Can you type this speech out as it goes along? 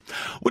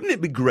Wouldn't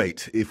it be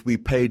great if we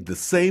paid the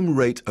same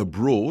rate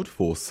abroad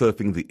for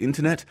surfing the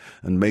internet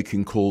and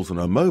making calls on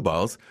our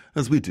mobiles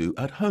as we do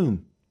at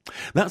home?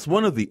 That's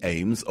one of the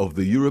aims of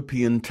the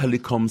European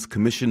Telecoms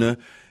Commissioner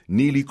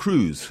Neelie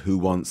Kroes, who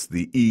wants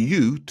the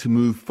EU to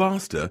move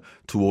faster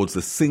towards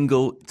a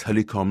single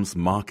telecoms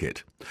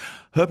market.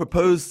 Her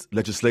proposed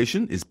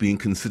legislation is being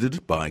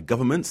considered by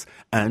governments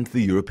and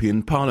the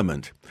European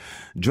Parliament.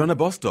 Joanna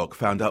Bostock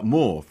found out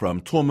more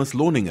from Thomas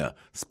Lohninger,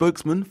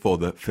 spokesman for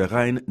the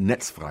Verein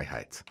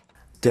Netzfreiheit.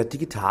 Der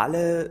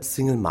digitale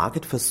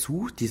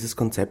Single-Market-Versuch, dieses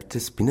Konzept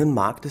des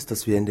Binnenmarktes,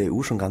 das wir in der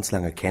EU schon ganz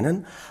lange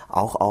kennen,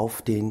 auch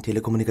auf den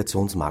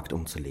Telekommunikationsmarkt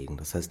umzulegen.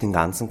 Das heißt, den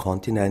ganzen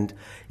Kontinent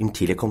im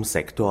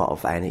Telekom-Sektor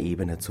auf eine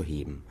Ebene zu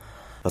heben.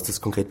 Was das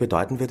konkret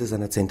bedeuten wird, ist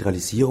eine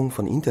Zentralisierung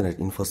von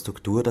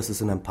Internetinfrastruktur, dass es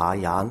in ein paar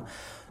Jahren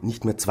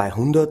nicht mehr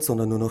 200,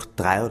 sondern nur noch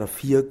 3 oder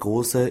 4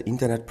 große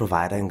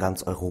Internetprovider in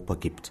ganz Europa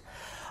gibt.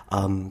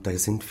 Da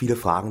sind viele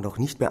Fragen noch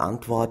nicht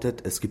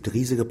beantwortet. Es gibt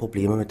riesige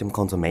Probleme mit dem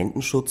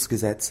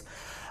Konsumentenschutzgesetz.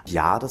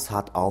 Ja, das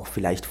hat auch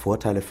vielleicht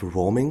Vorteile für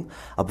Roaming,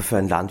 aber für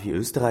ein Land wie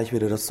Österreich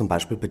würde das zum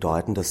Beispiel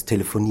bedeuten, dass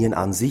Telefonieren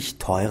an sich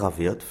teurer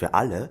wird für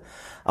alle,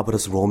 aber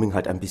das Roaming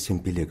halt ein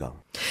bisschen billiger.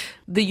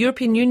 The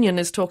European Union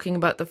is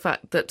talking about the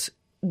fact that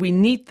we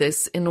need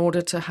this in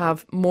order to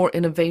have more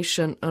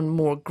innovation and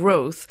more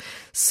growth.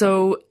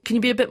 So can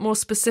you be a bit more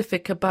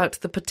specific about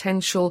the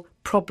potential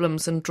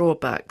problems and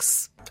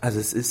drawbacks? Also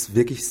es ist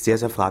wirklich sehr,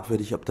 sehr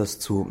fragwürdig, ob das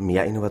zu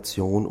mehr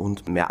Innovation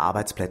und mehr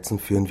Arbeitsplätzen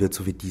führen wird,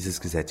 so wie dieses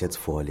Gesetz jetzt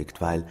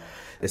vorliegt, weil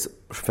es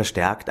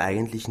verstärkt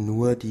eigentlich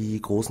nur die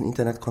großen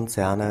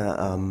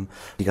Internetkonzerne,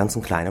 die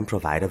ganzen kleinen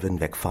Provider würden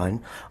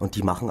wegfallen und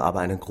die machen aber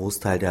einen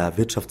Großteil der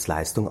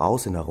Wirtschaftsleistung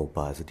aus in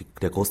Europa. Also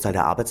der Großteil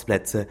der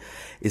Arbeitsplätze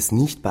ist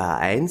nicht bei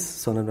A1,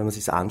 sondern wenn man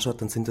sich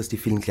anschaut, dann sind das die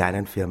vielen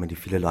kleinen Firmen, die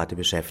viele Leute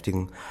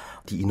beschäftigen.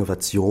 Die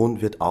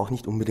Innovation wird auch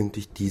nicht unbedingt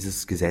durch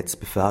dieses Gesetz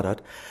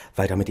befördert,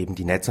 weil damit eben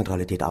die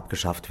Netzneutralität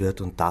abgeschafft wird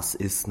und das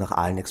ist nach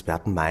allen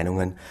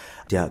Expertenmeinungen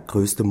der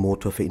größte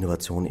Motor für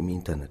Innovation im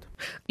Internet.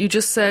 You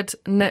just said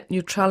net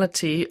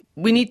neutrality.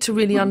 We need to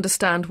really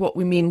understand what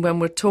we mean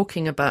when we're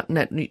talking about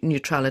net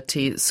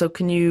neutrality. So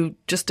can you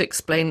just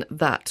explain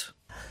that?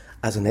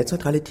 Also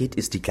Netzneutralität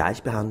ist die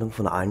Gleichbehandlung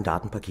von allen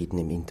Datenpaketen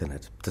im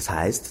Internet. Das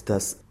heißt,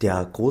 dass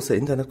der große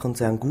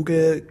Internetkonzern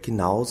Google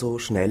genauso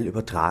schnell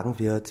übertragen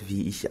wird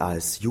wie ich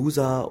als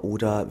User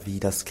oder wie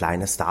das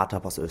kleine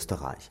Startup aus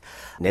Österreich.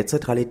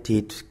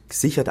 Netzneutralität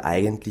sichert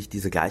eigentlich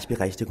diese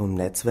Gleichberechtigung im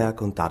Netzwerk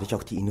und dadurch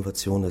auch die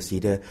Innovation, dass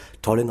jede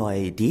tolle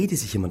neue Idee, die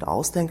sich jemand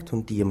ausdenkt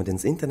und die jemand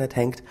ins Internet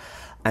hängt,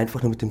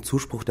 einfach nur mit dem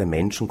Zuspruch der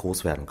Menschen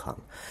groß werden kann.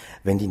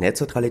 Wenn die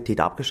Netzneutralität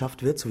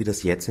abgeschafft wird, so wie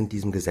das jetzt in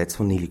diesem Gesetz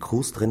von Neelie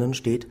Kroes drinnen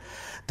steht,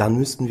 dann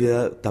müssten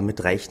wir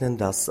damit rechnen,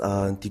 dass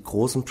die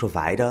großen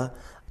Provider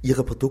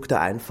ihre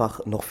Produkte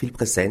einfach noch viel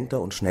präsenter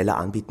und schneller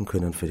anbieten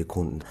können für die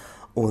Kunden.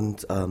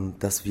 Und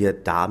dass wir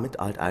damit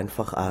halt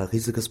einfach ein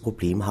riesiges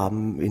Problem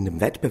haben in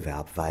dem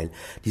Wettbewerb, weil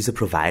diese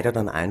Provider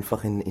dann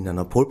einfach in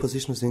einer Pole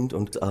Position sind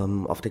und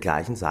auf der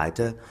gleichen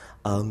Seite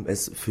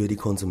es für die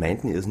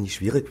Konsumenten irrsinnig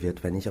schwierig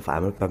wird, wenn ich auf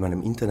einmal bei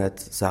meinem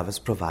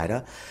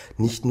Internet-Service-Provider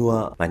nicht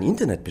nur mein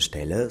Internet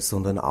bestelle,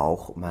 sondern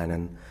auch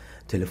meinen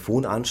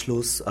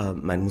Telefonanschluss,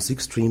 mein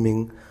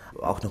Musikstreaming,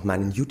 auch noch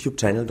meinen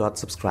YouTube-Channel dort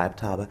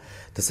subscribed habe.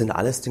 Das sind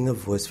alles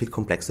Dinge, wo es viel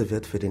komplexer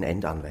wird für den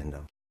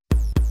Endanwender.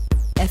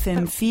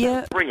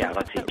 FM4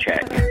 Reality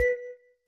Check.